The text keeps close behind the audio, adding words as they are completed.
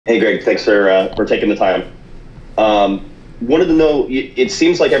Hey Greg, thanks for taking the time. Wanted to know, it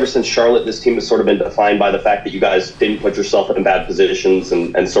seems like ever since Charlotte, this team has sort of been defined by the fact that you guys didn't put yourself in bad positions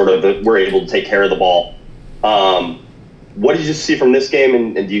and sort of were able to take care of the ball. What did you see from this game,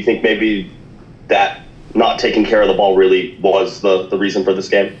 and do you think maybe that not taking care of the ball really was the reason for this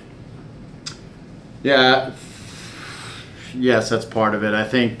game? Yeah, yes, that's part of it. I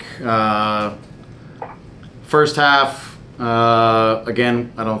think first half,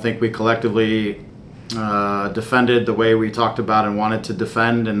 again, I don't think we collectively defended the way we talked about and wanted to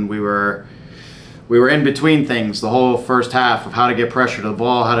defend, and we were in between things the whole first half of how to get pressure to the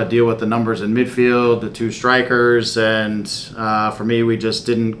ball, how to deal with the numbers in midfield, the two strikers, and for me, we just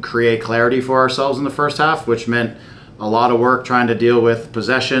didn't create clarity for ourselves in the first half, which meant a lot of work trying to deal with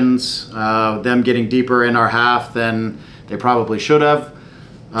possessions, them getting deeper in our half than they probably should have.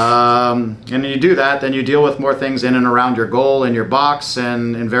 And you do that, then you deal with more things in and around your goal in your box,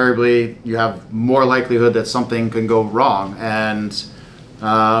 and invariably you have more likelihood that something can go wrong. And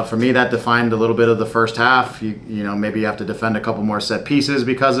for me, that defined a little bit of the first half. You know, maybe you have to defend a couple more set pieces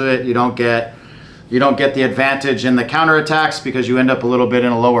because of it. You don't get the advantage in the counterattacks because you end up a little bit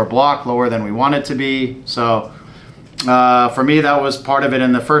in a lower block, lower than we want it to be. So for me, that was part of it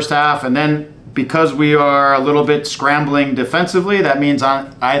in the first half. And then because we are a little bit scrambling defensively, that means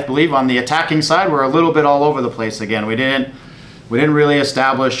I believe on the attacking side, we're a little bit all over the place again. We didn't really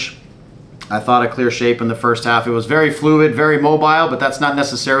establish, I thought, a clear shape in the first half. It was very fluid, very mobile, but that's not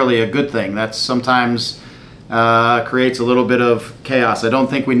necessarily a good thing. That sometimes creates a little bit of chaos. I don't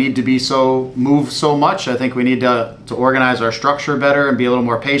think we need to move so much. I think we need to organize our structure better and be a little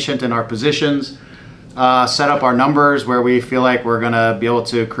more patient in our positions. Set up our numbers where we feel like we're going to be able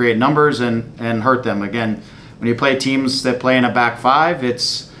to create numbers and hurt them. Again, when you play teams that play in a back five,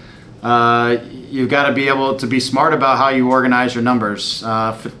 it's you've got to be able to be smart about how you organize your numbers.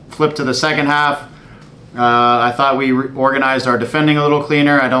 Flip to the second half. I thought we organized our defending a little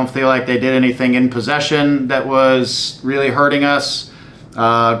cleaner. I don't feel like they did anything in possession that was really hurting us.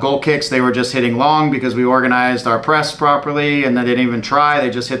 Goal kicks, they were just hitting long because we organized our press properly, and they didn't even try. They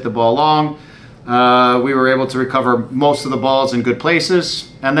just hit the ball long. We were able to recover most of the balls in good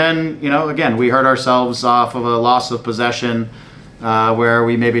places. And then, you know, again, we hurt ourselves off of a loss of possession where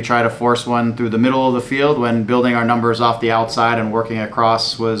we maybe try to force one through the middle of the field when building our numbers off the outside and working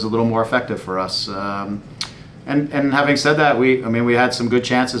across was a little more effective for us. And having said that, we had some good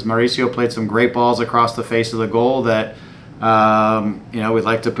chances. Mauricio played some great balls across the face of the goal that, you know, we'd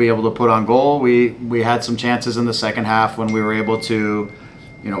like to be able to put on goal. We had some chances in the second half when we were able to,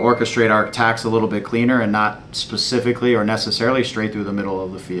 you know, orchestrate our attacks a little bit cleaner and not specifically or necessarily straight through the middle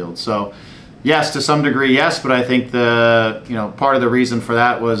of the field. So yes, to some degree, yes, but I think part of the reason for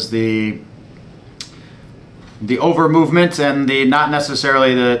that was the over movement and the not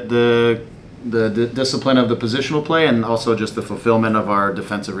necessarily the discipline of the positional play, and also just the fulfillment of our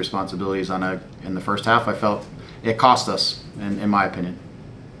defensive responsibilities in the first half. I felt it cost us, in my opinion.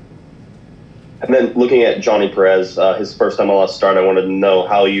 And then looking at Johnny Perez, his first MLS start, I wanted to know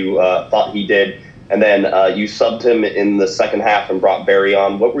how you thought he did. And then you subbed him in the second half and brought Barry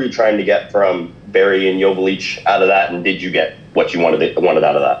on. What were you trying to get from Barry and Joveljic out of that, and did you get what you wanted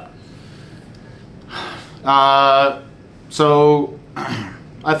out of that? So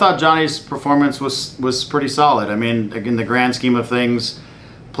I thought Johnny's performance was pretty solid. I mean, in the grand scheme of things,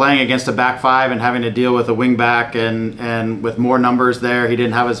 playing against a back five and having to deal with a wing back and with more numbers there, he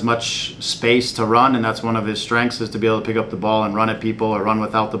didn't have as much space to run, and that's one of his strengths, is to be able to pick up the ball and run at people or run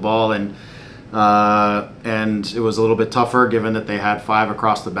without the ball. And it was a little bit tougher given that they had five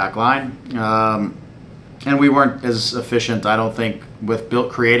across the back line. And we weren't as efficient, I don't think, with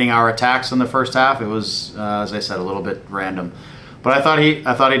creating our attacks in the first half. It was, as I said, a little bit random. But I thought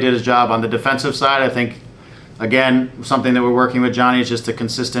he did his job. On the defensive side, I think, again, something that we're working with Johnny is just a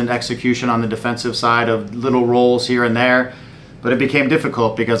consistent execution on the defensive side of little roles here and there. But it became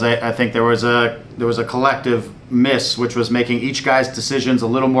difficult because I think there was a collective miss, which was making each guy's decisions a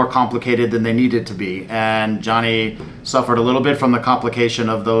little more complicated than they needed to be. And Johnny suffered a little bit from the complication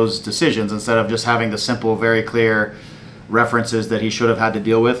of those decisions. Instead of just having the simple, very clear references that he should have had to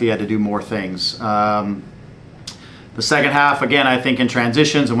deal with, he had to do more things. The second half, again, I think in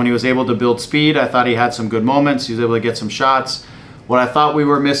transitions and when he was able to build speed, I thought he had some good moments. He was able to get some shots. What I thought we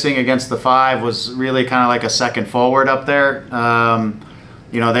were missing against the five was really kind of like a second forward up there.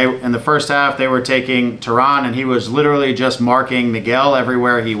 You know, in the first half, they were taking Turan, and he was literally just marking Miguel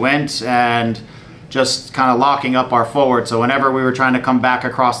everywhere he went and just kind of locking up our forward. So whenever we were trying to come back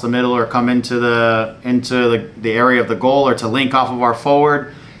across the middle or come into the area of the goal or to link off of our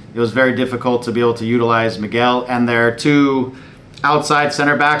forward, it was very difficult to be able to utilize Miguel. And their two outside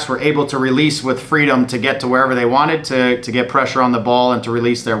center backs were able to release with freedom to get to wherever they wanted to get pressure on the ball and to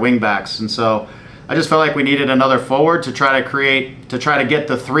release their wing backs. And so I just felt like we needed another forward to try to get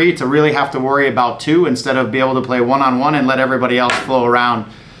the 3 to really have to worry about 2 instead of be able to play one-on-one and let everybody else flow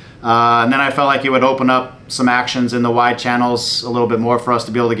around. And then I felt like it would open up some actions in the wide channels a little bit more for us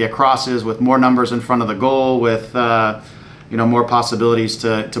to be able to get crosses with more numbers in front of the goal, with more possibilities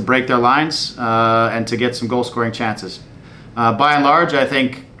to break their lines and to get some goal-scoring chances. By and large, I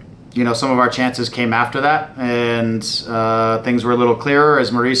think some of our chances came after that, and things were a little clearer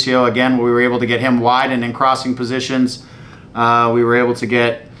as Mauricio, again, we were able to get him wide and in crossing positions. We were able to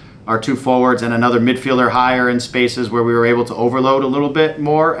get our 2 forwards and another midfielder higher in spaces where we were able to overload a little bit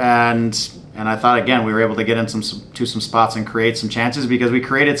more, and I thought, again, we were able to get into some spots and create some chances because we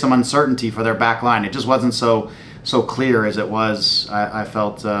created some uncertainty for their back line. It just wasn't so clear as it was, I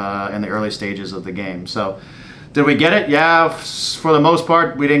felt, in the early stages of the game. So did we get it? Yeah, for the most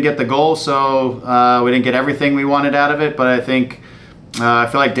part, we didn't get the goal, so we didn't get everything we wanted out of it, but I think I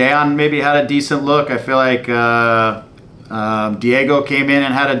feel like Dejan maybe had a decent look. I feel like Diego came in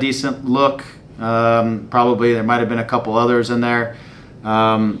and had a decent look. Probably there might have been a couple others in there.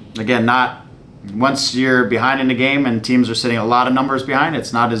 Again, once you're behind in the game and teams are sitting a lot of numbers behind,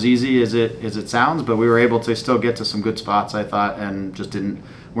 it's not as easy as it sounds, but we were able to still get to some good spots, I thought, and just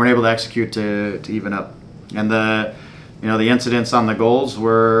weren't able to execute to even up. And the incidents on the goals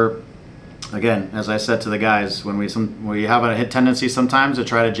were, again, as I said to the guys, when we have a tendency sometimes to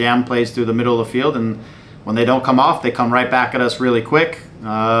try to jam plays through the middle of the field, and when they don't come off, they come right back at us really quick,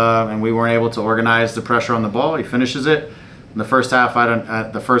 and we weren't able to organize the pressure on the ball. He finishes it. In the first half,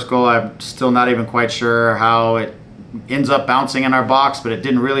 the first goal, I'm still not even quite sure how it ends up bouncing in our box, but it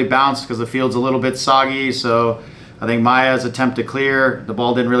didn't really bounce because the field's a little bit soggy. So I think Maya's attempt to clear, the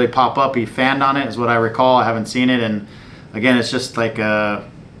ball didn't really pop up. He fanned on it, is what I recall. I haven't seen it, and again, it's just like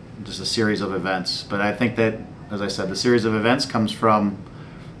just a series of events. But I think that, as I said, the series of events comes from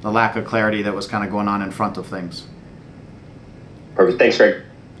the lack of clarity that was kind of going on in front of things. Perfect. Thanks, Greg.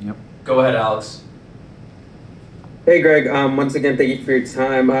 Yep. Go ahead, Alex. Hey, Greg. Once again, thank you for your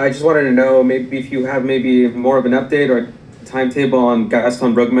time. I just wanted to know maybe if you have maybe more of an update or timetable on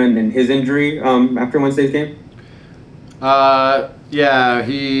Gaston Brugman and his injury after Wednesday's game. Yeah,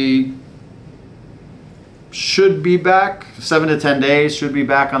 he should be back 7 to 10 days. Should be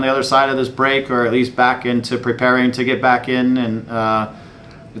back on the other side of this break, or at least back into preparing to get back in. And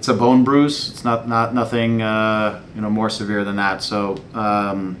it's a bone bruise. It's nothing more severe than that. So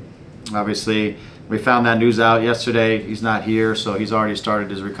obviously, we found that news out yesterday. He's not here, so he's already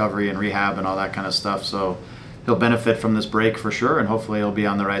started his recovery and rehab and all that kind of stuff. So he'll benefit from this break for sure, and hopefully he'll be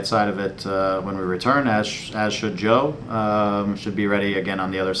on the right side of it when we return, as should Joe. Should be ready again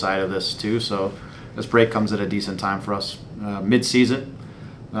on the other side of this too. So this break comes at a decent time for us. Mid-season.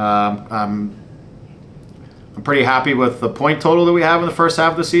 I'm pretty happy with the point total that we have in the first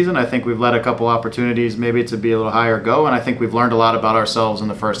half of the season. I think we've let a couple opportunities maybe to be a little higher go, and I think we've learned a lot about ourselves in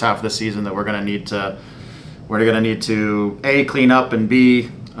the first half of the season that we're going to need to A, clean up, and B,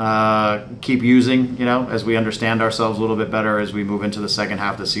 keep using, as we understand ourselves a little bit better as we move into the second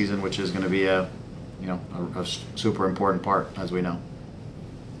half of the season, which is going to be a super important part, as we know.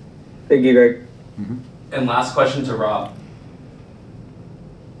 Thank you, Greg. Mm-hmm. And last question to Rob.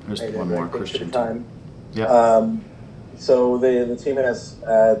 There's one more, Christian. Yeah. So the team has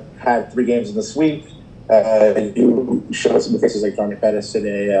had 3 games in this week. You showed some faces like Johnny Pettis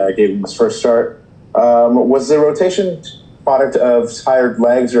today, gave him his first start. Was the rotation product of tired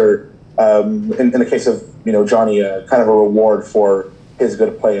legs, or in the case of Johnny, kind of a reward for his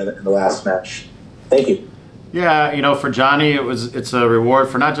good play in the last match? Thank you. Yeah, for Johnny, it's a reward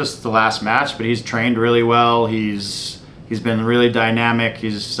for not just the last match, but he's trained really well. He's been really dynamic.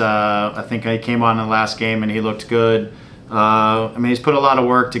 I think he came on in the last game and he looked good. He's put a lot of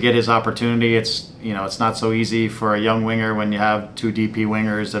work to get his opportunity. It's not so easy for a young winger when you have 2 DP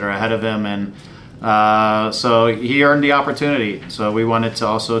wingers that are ahead of him, and so he earned the opportunity. So we wanted to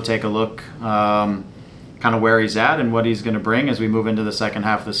also take a look, kind of where he's at and what he's going to bring as we move into the second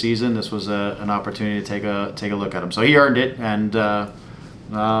half of the season. This was an opportunity to take a look at him. So he earned it, and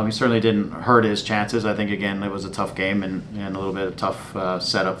he certainly didn't hurt his chances. I think, again, it was a tough game and a little bit of tough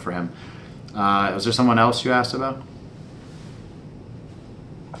setup for him. Was there someone else you asked about?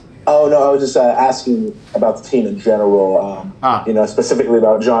 Oh, no, I was just asking about the team in general, specifically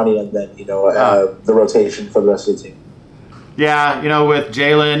about Johnny, and then, the rotation for the rest of the team. Yeah, with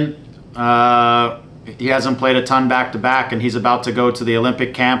Jalen, he hasn't played a ton back-to-back, and he's about to go to the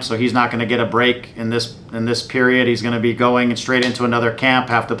Olympic camp, so he's not going to get a break in this period. He's going to be going straight into another camp,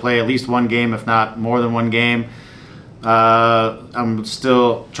 have to play at least one game, if not more than one game. I'm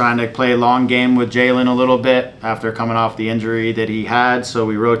still trying to play long game with Jalen a little bit after coming off the injury that he had. So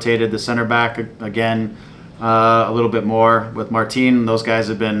we rotated the center back again a little bit more with Martin. Those guys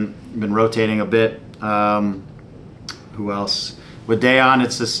have been rotating a bit. Who else? With Dayon,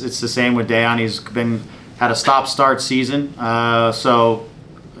 it's the same with Dayon. He's had a stop-start season. So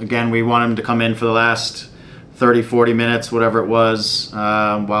again, we want him to come in for the last 30, 40 minutes, whatever it was,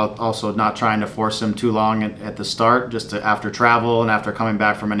 while also not trying to force him too long at the start, just after travel and after coming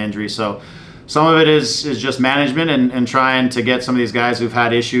back from an injury. So some of it is just management and trying to get some of these guys who've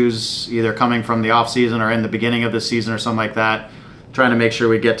had issues either coming from the off season or in the beginning of the season or something like that, trying to make sure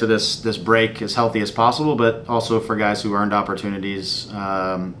we get to this break as healthy as possible, but also for guys who earned opportunities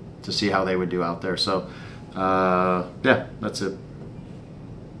to see how they would do out there. So yeah, that's it.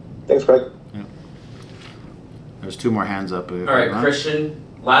 Thanks, Greg. Yeah. There's 2 more hands up. All right, Christian.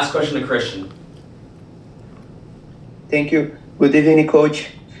 Last question to Christian. Thank you. Good evening,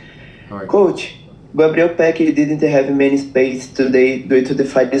 Coach. Right. Coach, Gabriel Peck didn't have many space today due to the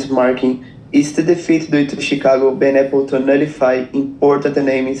finest marking. Is the defeat due to Chicago been able to nullify important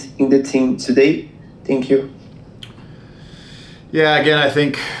names in the team today? Thank you. Yeah, again, I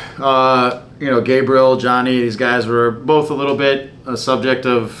think Gabriel, Johnny, these guys were both a little bit a subject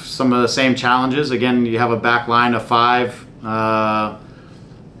of some of the same challenges. Again, you have a back line of 5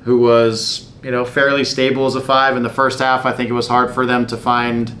 who was fairly stable as a 5 in the first half. I think it was hard for them to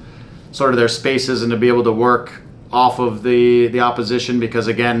find sort of their spaces and to be able to work off of the opposition, because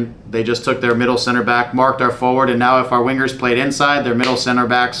again, they just took their middle center back, marked our forward, and now if our wingers played inside, their middle center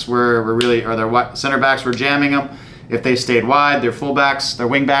backs were their center backs were jamming them. If they stayed wide, their fullbacks, their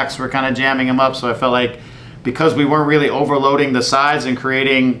wing backs were kind of jamming them up. So I felt like because we weren't really overloading the sides and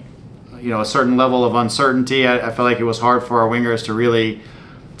creating a certain level of uncertainty, I felt like it was hard for our wingers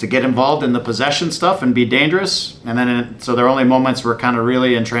to get involved in the possession stuff and be dangerous. And then so their only moments were kind of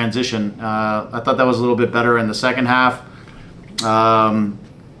really in transition. I thought that was a little bit better in the second half.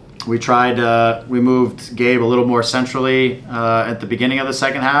 We moved Gabe a little more centrally at the beginning of the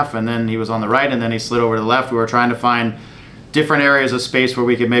second half, and then he was on the right, and then he slid over to the left. We were trying to find different areas of space where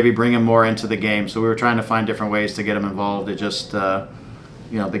we could maybe bring him more into the game. So we were trying to find different ways to get him involved. It just, the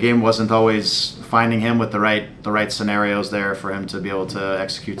game wasn't always finding him with the right scenarios there for him to be able to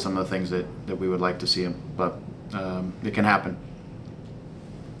execute some of the things that we would like to see him. But it can happen.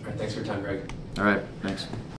 All right, thanks for your time, Greg. All right, thanks.